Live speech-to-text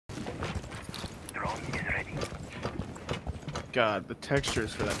God, the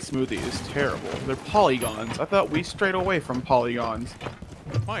textures for that smoothie is terrible. They're polygons. I thought we strayed away from polygons.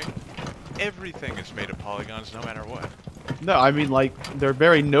 Mike, everything is made of polygons no matter what. No, I mean, like, they're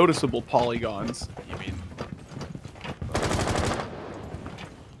very noticeable polygons. You mean...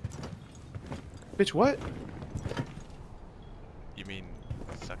 Bitch, what? You mean...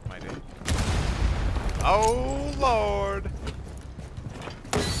 suck my dick? Oh, Lord!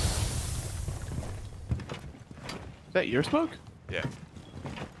 Is that your smoke? Yeah.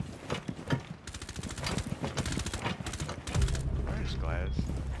 Where's Glass?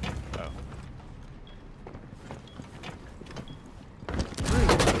 Oh. Where is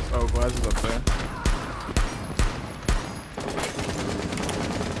this? Oh, Glass is up there.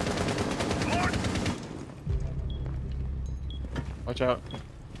 Watch out.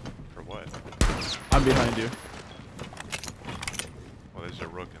 For what? I'm behind you. Well, there's a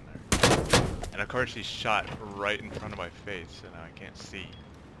rook in there. And of course he shot right in front of my face, so now I can't see.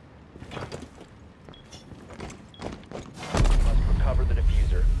 Must recover the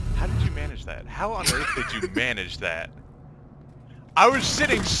diffuser. How did you manage that? How on earth did you manage that? I was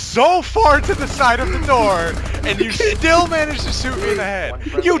sitting so far to the side of the door, and you still managed to shoot me in the head.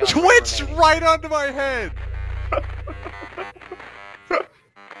 You twitched right onto my head!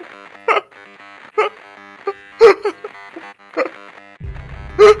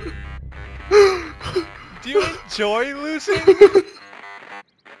 Do you enjoy losing?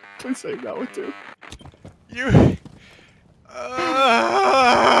 Please say that one too. You...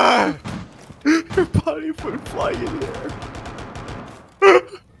 Your body went flying in the air.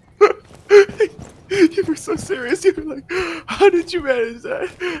 You were so serious. You were like, how did you manage that?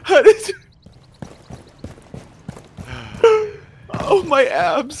 How did you... Oh, my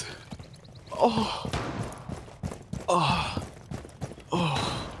abs. Oh. Oh.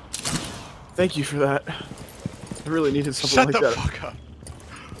 Oh. Thank you for that. I really needed something Shut like the that. fuck up.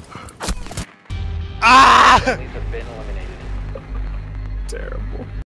 Ah!